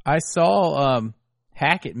 I saw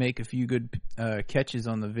Hackett make a few good catches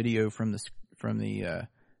on the video from the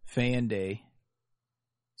fan day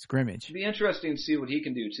scrimmage. It'd be interesting to see what he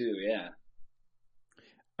can do too. Yeah.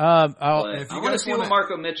 I want to see what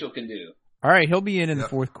Marco Mitchell can do. All right, he'll be in the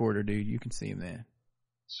 4th quarter, dude. You can see him then.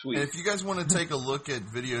 Sweet. And if you guys want to take a look at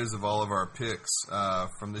videos of all of our picks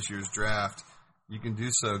from this year's draft, you can do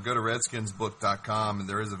so. Go to redskinsbook.com, and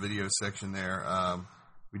there is a video section there.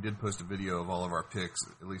 We did post a video of all of our picks,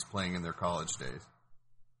 at least playing in their college days.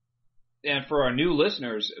 And for our new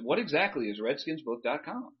listeners, what exactly is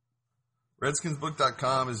redskinsbook.com?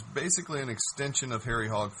 Redskinsbook.com is basically an extension of Harry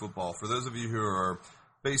Hog Football. For those of you who are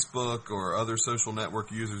Facebook or other social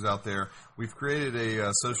network users out there, we've created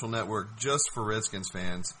a social network just for Redskins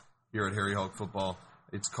fans here at Harry Hog Football.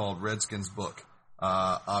 It's called Redskins Book.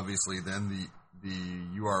 Obviously, then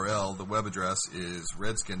the URL, the web address is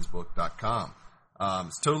redskinsbook.com.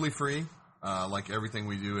 It's totally free, like everything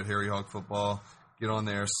we do at Harry Hog Football. Get on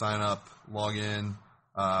there, sign up, log in,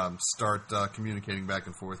 start communicating back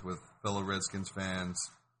and forth with fellow Redskins fans.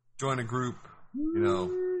 Join a group,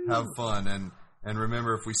 have fun. And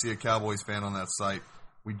remember, if we see a Cowboys fan on that site,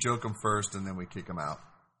 we joke them first and then we kick them out.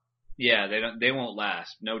 Yeah, they won't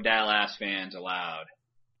last. No Dallas fans allowed.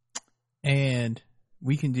 And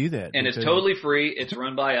we can do that. And it's totally free. It's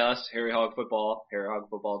run by us, Harry Hog Football,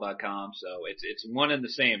 harryhogfootball.com. So it's one and the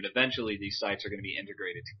same. And eventually these sites are going to be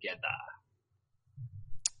integrated together.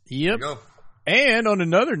 Yep. There you go. And on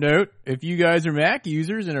another note, if you guys are Mac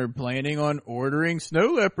users and are planning on ordering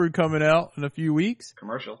Snow Leopard coming out in a few weeks.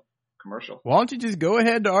 Commercial. Why don't you just go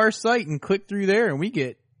ahead to our site and click through there and we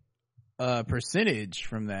get a percentage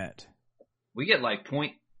from that. We get like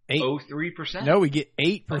 0.03%. No, we get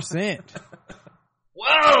 8%.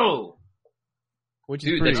 Whoa! Which is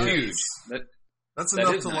Dude, pretty that's good. huge. That's That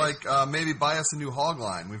enough is to nice. maybe buy us a new hog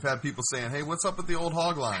line. We've had people saying, "Hey, what's up with the old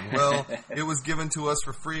hog line?" Well, it was given to us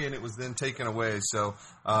for free and it was then taken away. So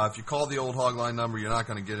if you call the old hog line number, you're not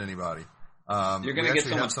going to get anybody. You're going to get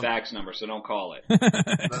someone's fax number, so don't call it.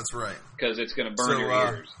 That's right. Because it's going to burn your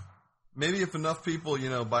ears. Maybe if enough people,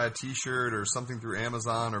 buy a T-shirt or something through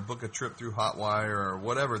Amazon or book a trip through Hotwire or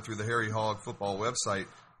whatever through the Harry Hog Football website,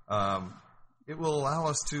 it will allow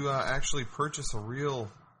us to actually purchase a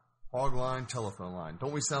real hog line telephone line.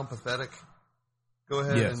 Don't we sound pathetic? Go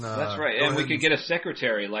ahead and that's right. And we could get a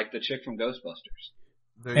secretary like the chick from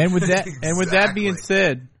Ghostbusters. And with that, Exactly. and with that being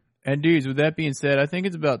said, and dudes, with that being said, I think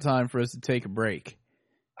it's about time for us to take a break.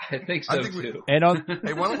 I think so too. And on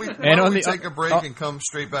Hey, why don't we on the- take a break and come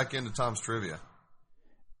straight back into Tom's Trivia?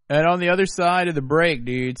 And on the other side of the break,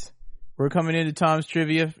 dudes, we're coming into Tom's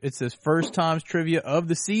Trivia. It's the first Tom's Trivia of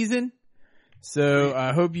the season. So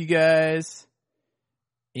I hope you guys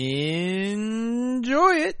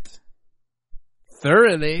enjoy it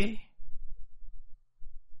thoroughly.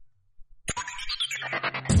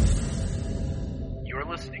 You're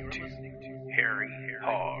listening to Harry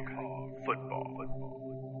Hog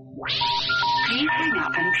Football. Please hang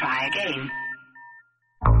up and try again.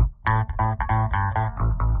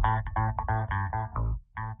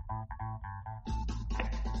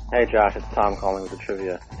 Hey Josh, it's Tom calling with the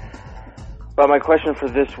trivia. But my question for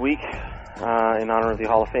this week, in honor of the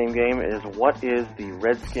Hall of Fame game, is what is the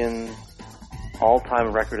Redskins'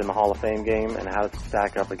 all-time record in the Hall of Fame game, and how does it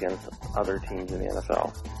stack up against other teams in the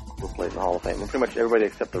NFL who played in the Hall of Fame? Well, pretty much everybody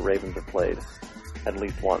except the Ravens have played at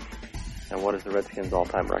least once. And what is the Redskins'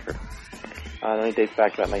 all-time record? It only dates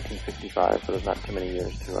back to about 1965, so there's not too many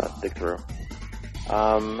years to dig through.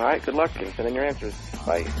 Alright, good luck, and send in your answers.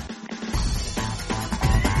 Bye.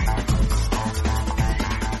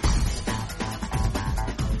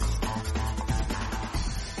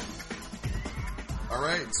 All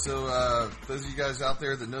right, so those of you guys out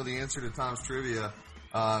there that know the answer to Tom's Trivia,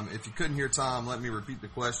 if you couldn't hear Tom, let me repeat the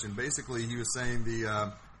question. Basically, he was saying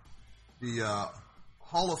the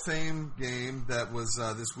Hall of Fame game that was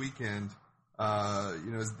this weekend,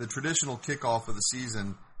 is the traditional kickoff of the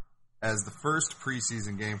season as the first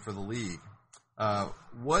preseason game for the league.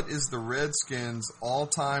 What is the Redskins'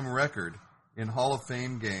 all-time record in Hall of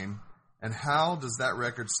Fame game, and how does that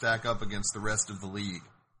record stack up against the rest of the league?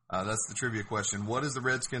 That's the trivia question. What is the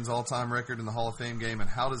Redskins' all-time record in the Hall of Fame game, and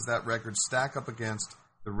how does that record stack up against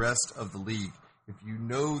the rest of the league? If you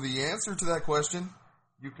know the answer to that question,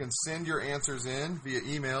 you can send your answers in via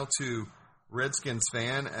email to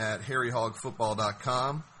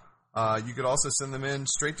redskinsfan@harryhogfootball.com. You could also send them in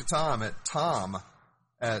straight to Tom at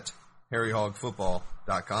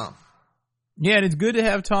tom@harryhogfootball.com. Yeah, and it's good to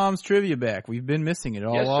have Tom's Trivia back. We've been missing it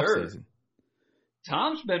all Yes, off sir. season.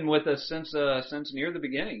 Tom's been with us since near the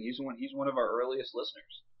beginning. He's one of our earliest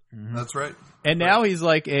listeners. Mm-hmm. That's right. And now he's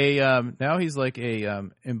like a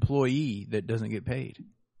employee that doesn't get paid.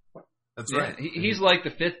 That's Yeah, right. he's like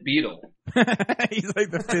the fifth Beatle. He's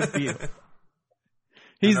like the fifth Beatle.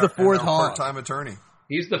 He's And the fourth and our hog. part-time attorney.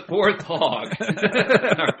 He's the fourth hog.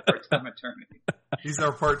 Our part-time attorney. He's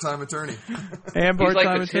our part-time attorney. And He's like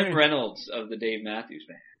part-time the attorney. Tim Reynolds of the Dave Matthews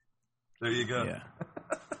Band. There you go. Yeah.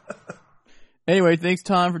 Anyway, thanks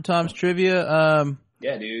Tom for Tom's Trivia.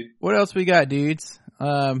 Yeah, dude. What else we got, dudes?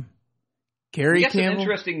 We Kerry got some Campbell.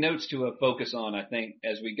 interesting notes to focus on, I think,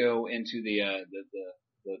 as we go into the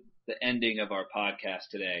ending of our podcast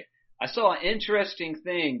today. I saw an interesting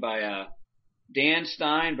thing by Dan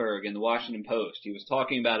Steinberg in the Washington Post. He was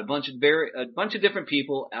talking about a bunch of different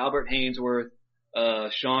people: Albert Hainsworth,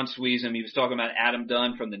 Sean Sweezum. He was talking about Adam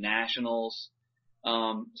Dunn from the Nationals.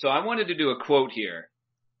 So I wanted to do a quote here,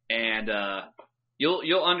 and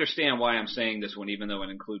you'll understand why I'm saying this one, even though it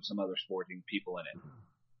includes some other sporting people in it.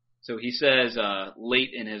 So he says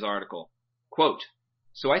late in his article, quote,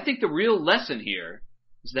 "So I think the real lesson here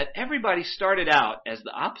is that everybody started out as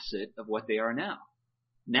the opposite of what they are now.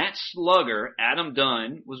 Nat slugger Adam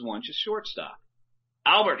Dunn was once a shortstop.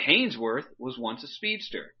 Albert Hainsworth was once a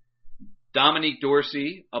speedster. Dominique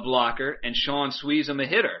Dorsey, a blocker, and Sean Sweezum, a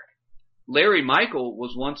hitter. Larry Michael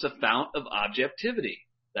was once a fount of objectivity.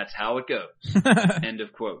 That's how it goes. End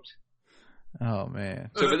of quote. Oh, man.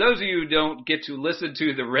 So for those of you who don't get to listen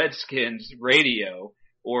to the Redskins radio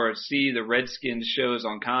or see the Redskins shows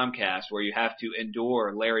on Comcast where you have to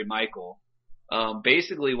endure Larry Michael,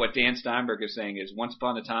 basically what Dan Steinberg is saying is once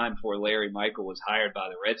upon a time before Larry Michael was hired by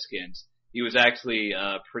the Redskins, he was actually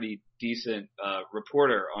a pretty decent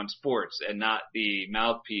reporter on sports and not the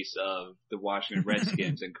mouthpiece of the Washington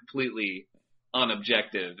Redskins and completely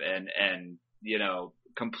unobjective and you know,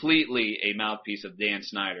 completely a mouthpiece of Dan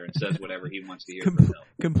Snyder and says whatever he wants to hear from him.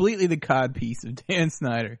 Completely the codpiece of Dan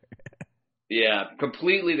Snyder. Yeah,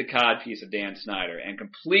 completely the codpiece of Dan Snyder and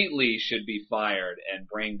completely should be fired and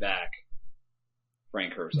bring back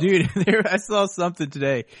Frank Herzog. Dude, I saw something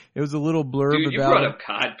today. It was a little blurb Dude, you about brought him. up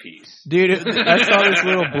codpiece. Dude, I saw this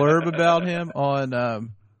little blurb about him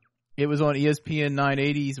on, it was on ESPN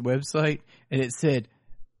 980's website, and it said,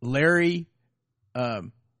 Larry,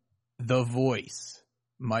 the voice,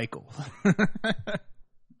 Michael.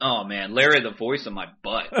 Oh man, Larry, the voice of my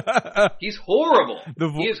butt. He's horrible.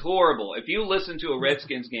 He is horrible. If you listen to a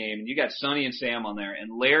Redskins game and you got Sonny and Sam on there and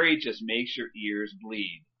Larry just makes your ears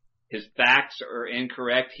bleed. His facts are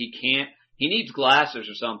incorrect. He needs glasses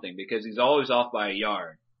or something because he's always off by a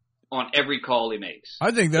yard on every call he makes. I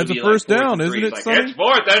think that's a first down, isn't it, Sonny? It's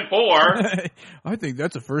 4th and 4. I think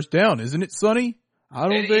that's a first down, isn't it, Sonny? I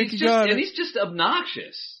don't think you got it. And he's just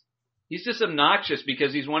obnoxious. He's just obnoxious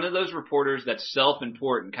because he's one of those reporters that's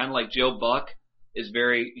self-important, kind of like Joe Yuck is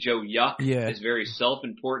very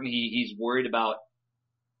self-important. He's worried about,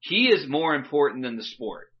 he is more important than the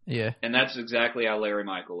sport. Yeah. And that's exactly how Larry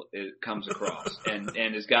Michael comes across and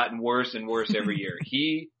has gotten worse and worse every year.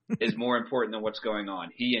 He is more important than what's going on.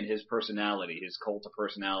 He and his personality, his cult of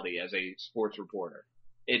personality as a sports reporter.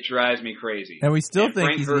 It drives me crazy. And we still think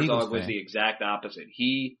Frank he's an Eagles Herzog was fan. the exact opposite.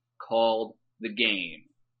 He called the game,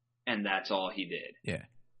 and that's all he did. Yeah.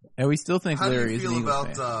 And we still think Larry is an Eagles fan. How do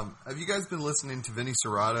you feel about, have you guys been listening to Vinny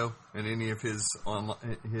Serrato and any of his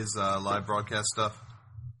live broadcast stuff?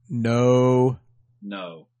 No.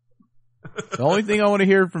 The only thing I want to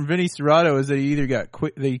hear from Vinny Serrato is that he either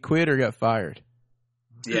quit or got fired.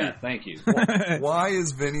 Yeah, thank you. Why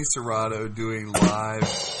is Vinny Serrato doing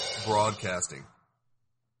live broadcasting?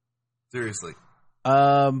 Seriously.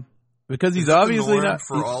 Because he's obviously not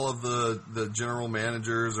for all of the general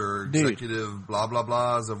managers or executive blah blah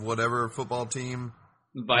blahs of whatever football team.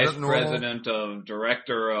 Vice president of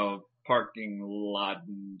director of parking lot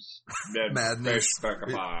madness.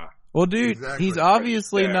 Well, dude, Exactly. he's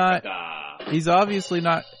obviously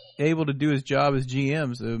not able to do his job as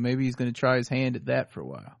GM, so maybe he's going to try his hand at that for a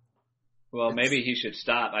while. Well, maybe he should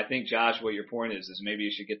stop. I think, Josh, what your point is maybe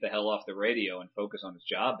he should get the hell off the radio and focus on his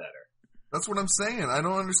job better. That's what I'm saying. I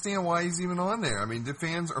don't understand why he's even on there. I mean, are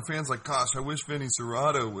fans like, gosh, I wish Vinny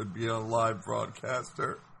Serrato would be a live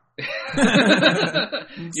broadcaster. You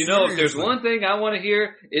know, if there's one thing I want to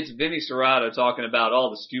hear, it's Vinny Serrato talking about all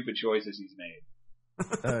the stupid choices he's made.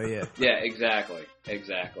 Oh, yeah. Yeah, exactly.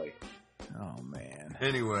 Oh, man.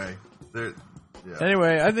 Anyway,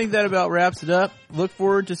 Anyway, I think that about wraps it up. Look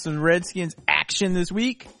forward to some Redskins action this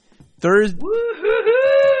week. Thursday.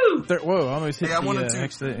 Woohoo! Whoa, I almost hit Hey, I the wanted to-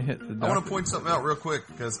 hit the I want to point something out real quick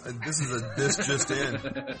because this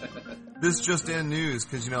just in news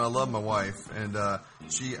because I love my wife and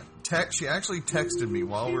she actually texted me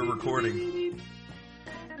while we were recording.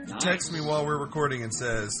 She texted me while we were recording and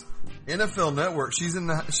says NFL Network. She's in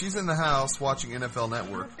the house watching NFL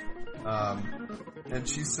Network, and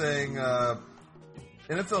she's saying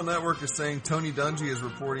NFL Network is saying Tony Dungy is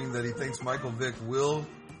reporting that he thinks Michael Vick will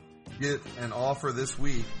get an offer this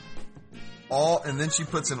week. And then she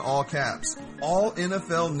puts in all caps. All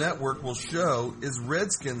NFL Network will show is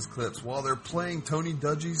Redskins clips while they're playing Tony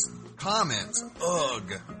Dungy's comments.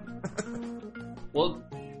 Ugh. Well,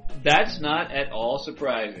 that's not at all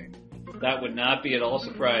surprising. That would not be at all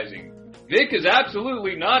surprising. Vic is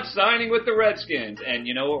absolutely not signing with the Redskins, and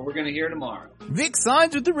you know what we're going to hear tomorrow. Vic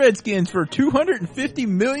signs with the Redskins for $250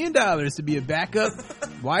 million to be a backup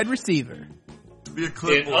wide receiver. Be a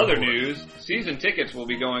clip In other news, season tickets will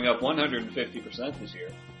be going up 150% this year.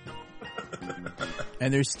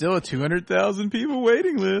 And there's still a 200,000 people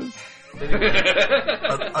waiting list.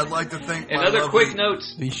 I'd like to thank my And other lovely, quick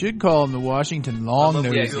notes. They should call him the Washington Long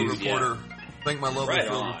lovely Nose. field Yeah. reporter. Thank my lovely Right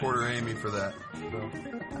field on. reporter Amy for that.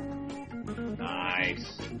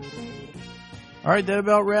 Nice. All right, that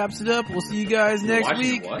about wraps it up. We'll see you guys next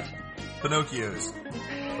Washington week. What? Pinocchios.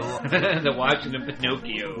 The Washington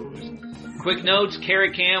Pinocchios. Quick notes,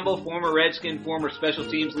 Kerry Campbell, former Redskin, former special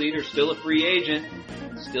teams leader, still a free agent,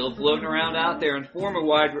 still floating around out there, and former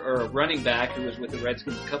running back who was with the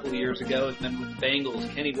Redskins a couple of years ago, has been with the Bengals.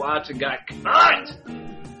 Kenny Watson got cut!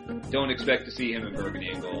 don't expect to see him in burgundy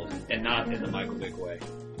and gold, and not in the Michael Vick way.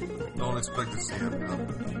 Don't expect to see him.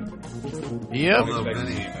 No. Yep. Although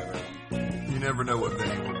Vinny, you never know what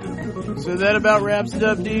Vinny will do. So that about wraps it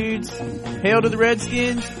up, dudes. Hail to the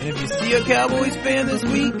Redskins, and if you see a Cowboys fan this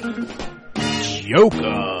week, choke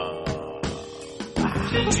 'em.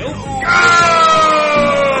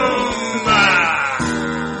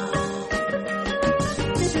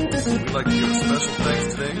 We'd like to give a special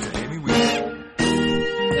thanks today to